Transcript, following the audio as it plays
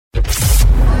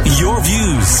Your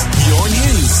views, your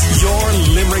news, your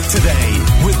Limerick Today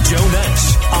with Joe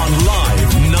Nash on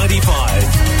Live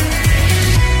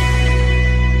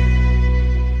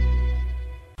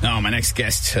 95. Now, my next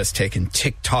guest has taken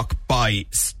TikTok by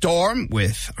storm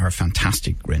with her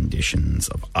fantastic renditions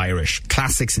of Irish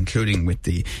classics, including with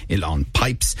the Uilleann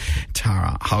Pipes.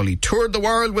 Tara Howley toured the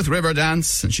world with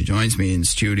Riverdance, and she joins me in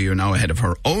studio now ahead of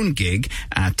her own gig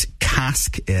at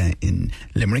Cask in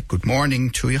Limerick. Good morning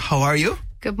to you. How are you?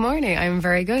 Good morning. I'm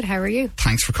very good. How are you?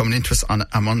 Thanks for coming into us on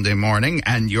a Monday morning.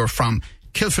 And you're from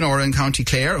Kilfenora in County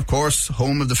Clare, of course,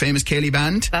 home of the famous Céilí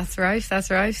Band. That's right.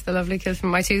 The lovely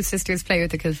Kilfenora. My two sisters play with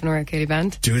the Kilfenora Céilí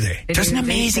Band. Do they? There's an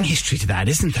amazing history to that,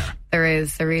 isn't there? There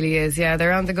is. There really is. Yeah,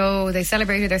 they're on the go. They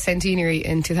celebrated their centenary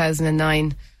in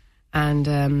 2009. And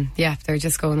they're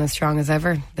just going as strong as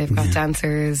ever. They've got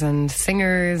dancers and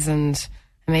singers and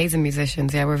amazing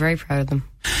musicians. Yeah, we're very proud of them.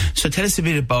 So tell us a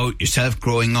bit about yourself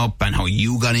growing up and how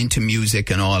you got into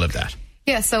music and all of that.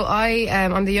 Yeah, so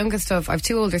I'm the youngest of, I have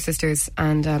two older sisters,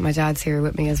 and my dad's here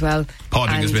with me as well.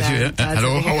 Pauline is with you, yeah.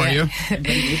 Hello, how are you?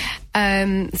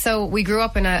 So we grew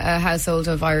up in a household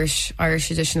of Irish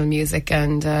traditional music,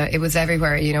 and it was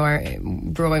everywhere, you know,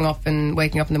 growing up and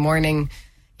waking up in the morning,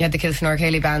 you had the Kilfenora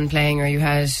Céilí Band playing, or you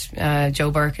had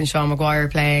Joe Burke and Sean Maguire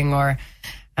playing, or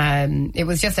it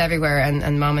was just everywhere,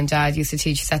 and Mum and Dad used to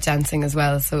teach set dancing as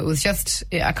well, so it was just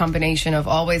a combination of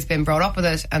always been brought up with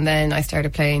it, and then I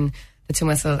started playing the tin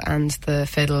whistle and the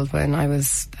fiddle when I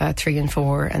was 3 and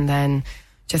 4, and then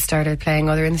just started playing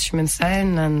other instruments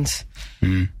then, and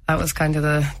that was kind of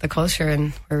the culture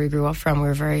and where we grew up from. We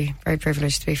were very, very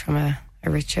privileged to be from a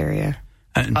rich area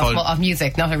of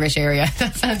music, not a rich area.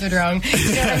 That sounded wrong.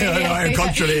 You know what I mean?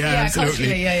 Culturally, absolutely.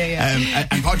 Culturally, yeah.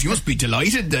 And Paul, you must be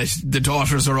delighted that the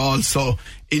daughters are all so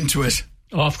into it.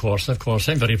 Oh, of course.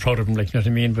 I'm very proud of them, like, you know what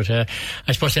I mean? But I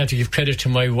suppose I have to give credit to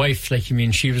my wife, like, you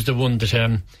mean, she was the one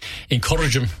that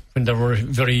encouraged them when they were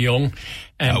very young.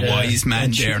 And, a wise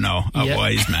man there now. A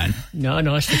wise man. No,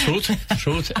 it's the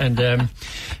truth. And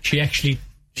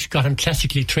she got him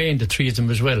classically trained, the three of them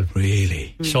as well.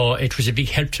 Really? So it was a big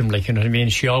help to him, like, you know what I mean?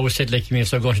 She always said, like, you mean,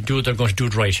 if they're going to do it, they're going to do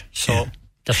it right. So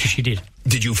that's what she did.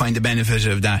 Did you find the benefit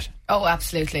of that? Oh,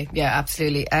 absolutely. Yeah,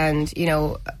 absolutely. And, you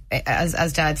know,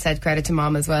 as Dad said, credit to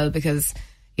Mom as well, because,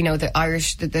 you know, the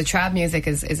Irish, the trad music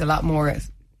is a lot more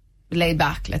laid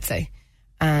back, let's say.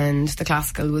 And the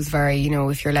classical was very, you know,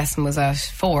 if your lesson was at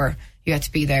 4, you had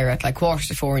to be there at like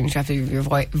 3:45 and you'd have to have your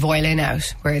violin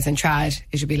out. Whereas in trad,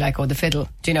 it should be like, the fiddle,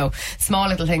 do you know, small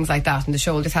little things like that. And the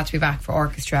shoulders had to be back for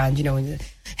orchestra, and, you know, and the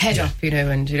head up, you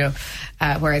know, and, you know,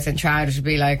 whereas in trad, it would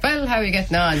be like, well, how are you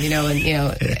getting on, you know, and,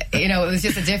 you know, it was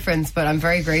just a difference. But I'm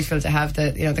very grateful to have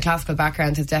the classical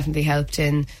background has definitely helped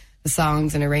in the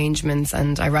songs and arrangements,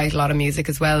 and I write a lot of music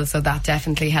as well, so that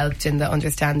definitely helped in the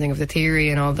understanding of the theory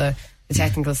and all the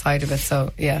technical side of it.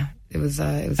 So yeah, it was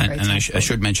great. And I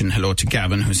should mention hello to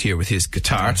Gavin, who's here with his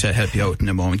guitar to help you out in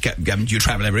a moment. Gavin, do you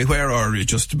travel everywhere, or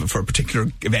just for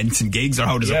particular events and gigs, or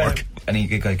how does it work? Any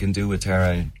gig I can do with Tara,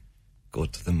 I go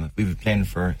to them. We've been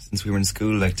playing since we were in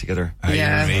school, like, together.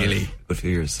 Yeah, really? A good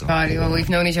few years. So. Well, we've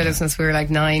known each other since we were like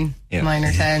 9 or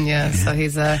 10. Yeah. So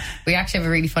he's we actually have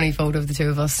a really funny photo of the two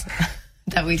of us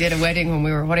that we did a wedding when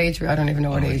we were, what age? I don't even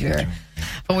know what age we were.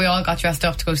 But we all got dressed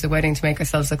up to go to the wedding to make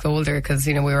ourselves look older, because,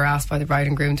 you know, we were asked by the bride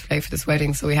and groom to play for this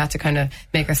wedding, so we had to kind of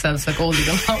make ourselves look older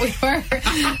than what we were.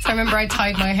 So I remember I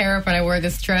tied my hair up and I wore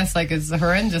this dress, like, it's a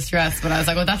horrendous dress, but I was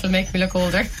like, that'll make me look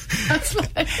older.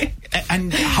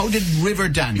 And how did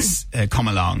Riverdance come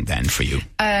along then for you?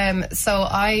 So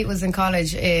I was in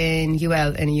college in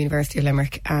UL, in a University of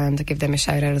Limerick, and I give them a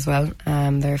shout out as well.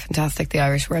 They're fantastic, the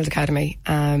Irish World Academy.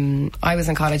 I was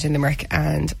in college in Limerick,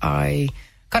 and I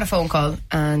got a phone call,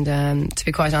 and to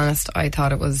be quite honest, I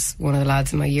thought it was one of the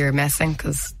lads in my year messing,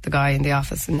 because the guy in the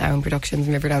office in Owen Productions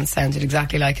in Riverdance sounded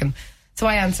exactly like him. So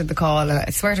I answered the call, and I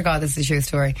swear to God this is a true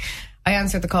story. I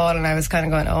answered the call, and I was kind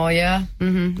of going, oh yeah,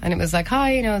 and it was like,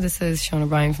 hi, you know, this is Sean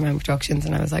O'Brien from Owen Productions,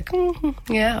 and I was like,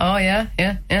 yeah, oh yeah,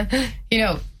 you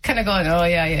know, kind of going, oh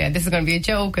yeah, this is going to be a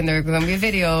joke, and there's going to be a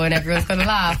video, and everyone's going to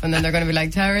laugh, and then they're going to be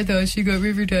like, Tara thought she got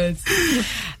Riverdance.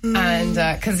 And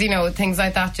because, you know, things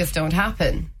like that just don't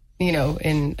happen, you know,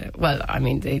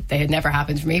 they had never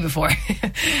happened for me before.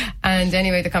 And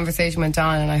anyway, the conversation went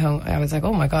on, and I was like,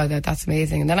 oh my God, that's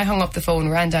amazing. And then I hung up the phone,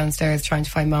 ran downstairs trying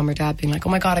to find Mum or Dad, being like, oh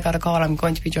my God, I got a call, I'm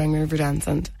going to be joining Riverdance.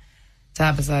 And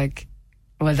Dad was like,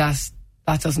 well,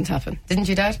 that doesn't happen. Didn't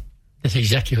you, Dad? That's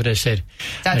exactly what I said.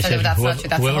 That's not true.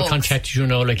 That's whoever a hoax. contacted you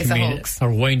now, like, It's you a mean, hoax.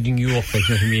 or winding you up, like,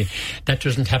 you know what I mean? That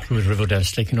doesn't happen with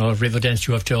Riverdance. Like, you know, Riverdance,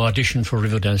 you have to audition for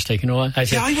Riverdance. Like, you know, I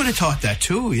said, Yeah, I would have thought that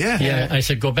too, yeah. yeah, I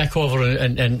said, go back over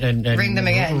and Ring them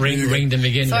again. Ring them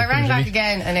again. So I like, rang you know what back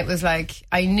again, and it was like,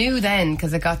 I knew then,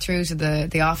 because it got through to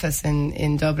the office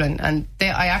in Dublin, and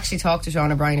I actually talked to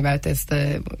Sean O'Brien about this,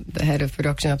 the head of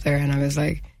production up there, and I was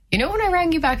like, you know, when I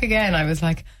rang you back again, I was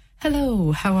like,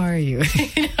 hello, how are you?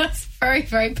 You know, it's very,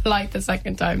 very polite the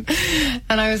second time.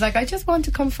 And I was like, I just want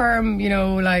to confirm, you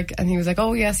know, like, and he was like,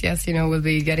 oh, yes, you know, we'll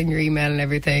be getting your email and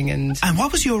everything. And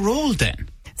what was your role then?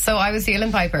 so I was the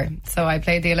uilleann piper. So I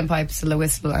played the uilleann pipes, the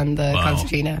whistle, and the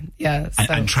concertina. Yeah. So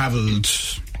And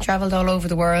travelled all over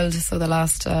the world. So the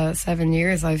last 7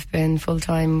 years I've been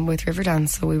full-time with Riverdance.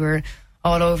 So we were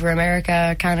all over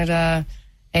America, Canada,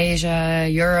 Asia,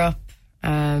 Europe.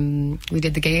 We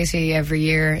did the Gaiety every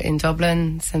year in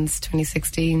Dublin since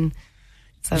 2016.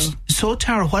 So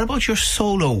Tara, what about your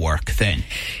solo work then?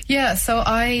 Yeah, so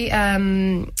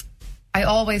I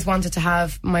always wanted to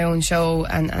have my own show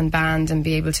and band and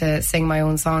be able to sing my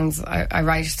own songs. I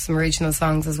write some original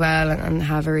songs as well and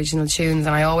have original tunes,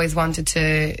 and I always wanted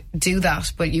to do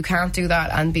that, but you can't do that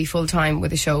and be full-time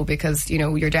with a show because, you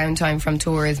know, your downtime from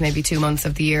tour is maybe 2 months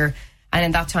of the year. And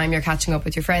in that time, you're catching up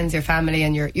with your friends, your family,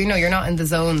 and you're not in the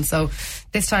zone. So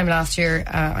this time last year,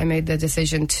 I made the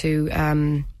decision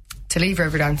to leave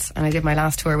Riverdance, and I did my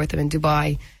last tour with them in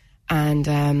Dubai.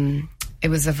 And it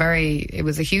was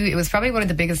probably one of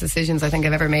the biggest decisions I think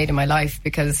I've ever made in my life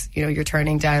because, you know, you're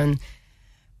turning down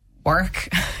work,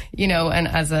 you know, and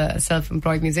as a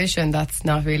self-employed musician, that's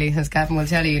not really, as Gavin will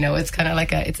tell you, you know, it's kind of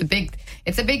like it's a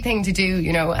big thing to do,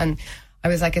 you know, and I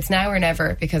was like, it's now or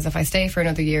never, because if I stay for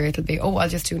another year, it'll be, I'll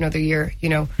just do another year, you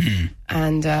know.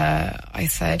 And I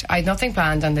said, I had nothing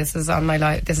planned, and this is on my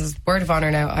life. This is word of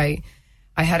honour now. I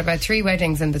had about 3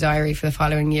 weddings in the diary for the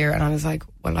following year, and I was like,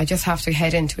 well, I just have to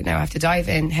head into it now. I have to dive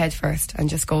in head first and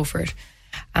just go for it.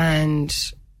 And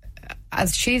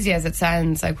as cheesy as it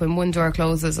sounds, like when one door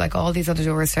closes, like all these other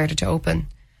doors started to open.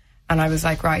 And I was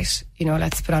like, right, you know,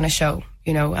 let's put on a show,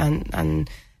 you know, and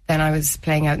then I was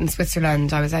playing out in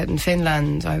Switzerland. I was out in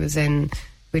Finland. We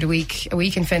had a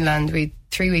week in Finland. We had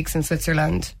 3 weeks in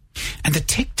Switzerland. And the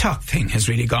TikTok thing has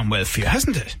really gone well for you,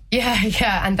 hasn't it?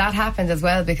 Yeah. And that happened as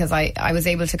well because I was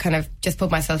able to kind of just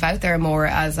put myself out there more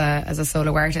as a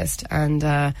solo artist. And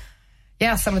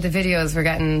some of the videos were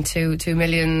getting 2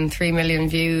 million, 3 million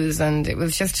views, and it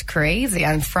was just crazy.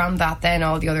 And from that, then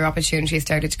all the other opportunities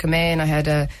started to come in. I had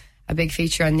a big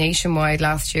feature on Nationwide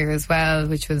last year as well,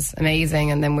 which was amazing.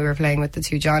 And then we were playing with the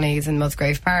 2 Johnnies in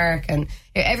Musgrave Park and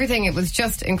everything. It was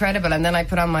just incredible. And then I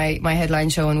put on my headline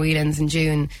show in Whelan's in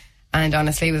June. And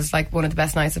honestly, it was like one of the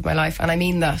best nights of my life. And I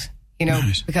mean that, you know,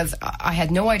 because I had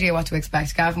no idea what to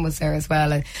expect. Gavin was there as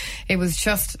well. And it was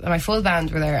just, my full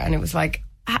band were there. And it was like,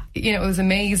 you know, it was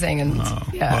amazing. And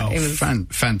it was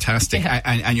fantastic. Yeah.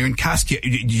 And you're in Cask. Do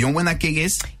you know when that gig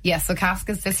is? Yeah, so Cask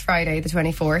is this Friday, the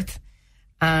 24th.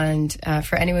 And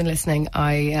for anyone listening,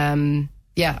 I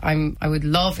would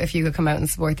love if you could come out and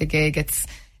support the gig. It's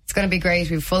going to be great.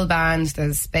 We have full band.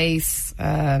 There's bass,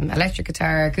 electric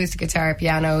guitar, acoustic guitar,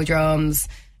 piano, drums.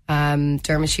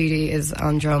 Dermot Sheedy is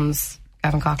on drums.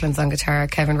 Gavin Coughlin's on guitar.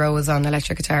 Kevin Rowe is on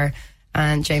electric guitar.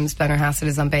 And James Blenner-Hassett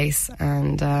is on bass.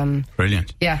 And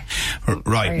brilliant. Yeah.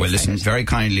 Right. Well, listen, very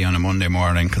kindly on a Monday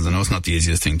morning, because I know it's not the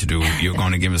easiest thing to do. You're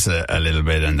going to give us a little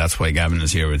bit, and that's why Gavin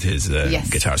is here with his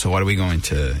guitar. So what are we going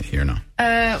to hear now?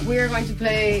 We're going to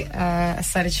play a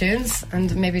set of tunes,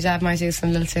 and maybe Dad might do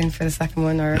some little tune for the second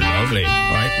one. Or lovely.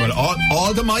 Right. Well,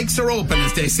 all the mics are open,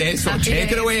 as they say, so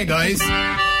take it away, guys.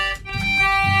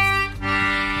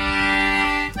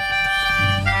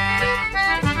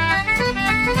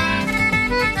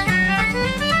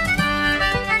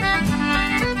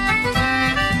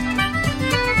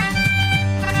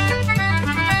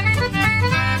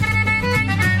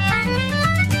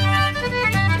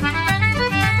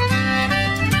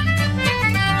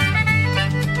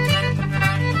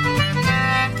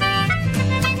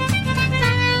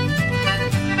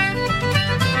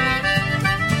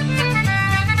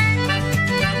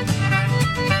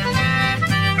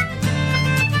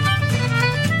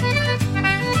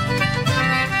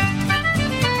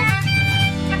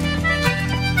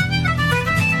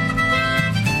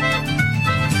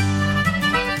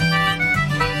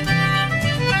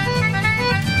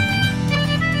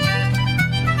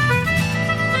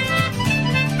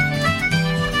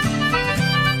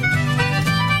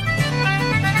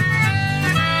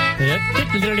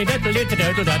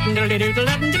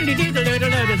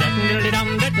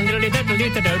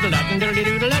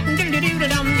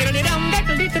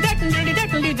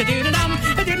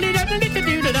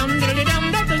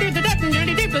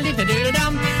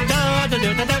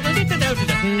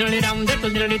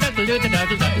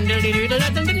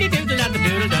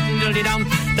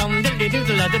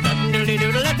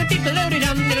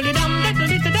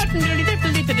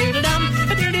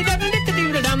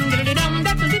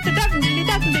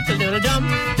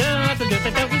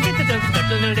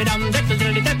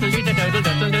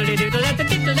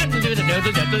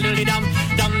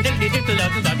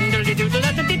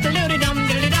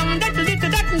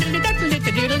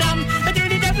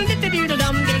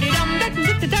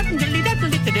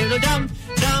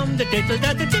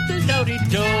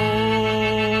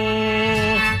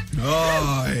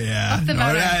 Oh, yeah. No,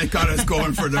 that got us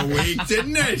going for the week,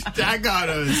 didn't it? That got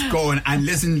us going. And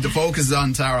listen, the focus is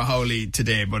on Tara Howley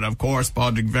today, but of course,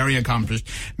 Padraig, very accomplished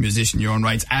musician in your own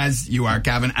rights, as you are,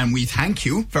 Gavin, and we thank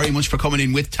you very much for coming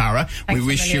in with Tara. We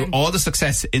wish you all the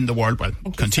success in the world, well,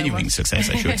 continuing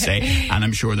success, I should say, and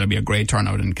I'm sure there'll be a great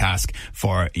turnout in Cask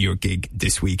for your gig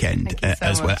this weekend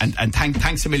as well. And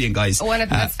thanks a million, guys.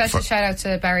 A special shout out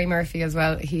to Barry Murphy as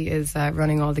well. He is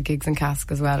running all the gigs in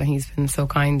Cask as well, and he's been so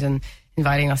kind and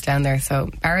inviting us down there. So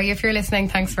Barry, if you're listening,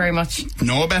 thanks very much.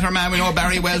 No better man. We know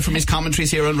Barry well from his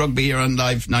commentaries here on Rugby, here on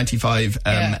Live 95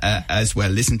 as well.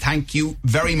 Listen, thank you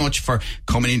very much for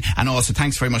coming in, and also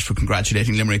thanks very much for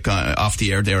congratulating Limerick off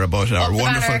the air there about our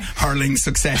wonderful hurling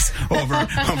success over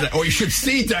oh, you should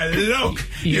see the look.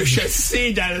 You should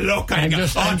see the look. It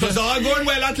was all going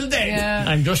well until then. Yeah.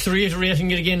 I'm just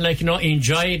reiterating it again,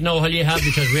 enjoy it now while you have,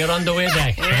 because we're on the way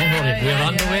back. Don't worry, we're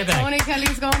on the way back. Tony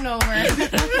Kelly's going nowhere.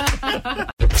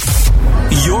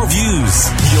 Your views,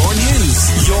 your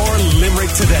news, your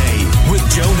Limerick Today with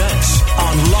Joe Nash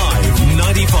on Live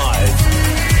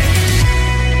 95.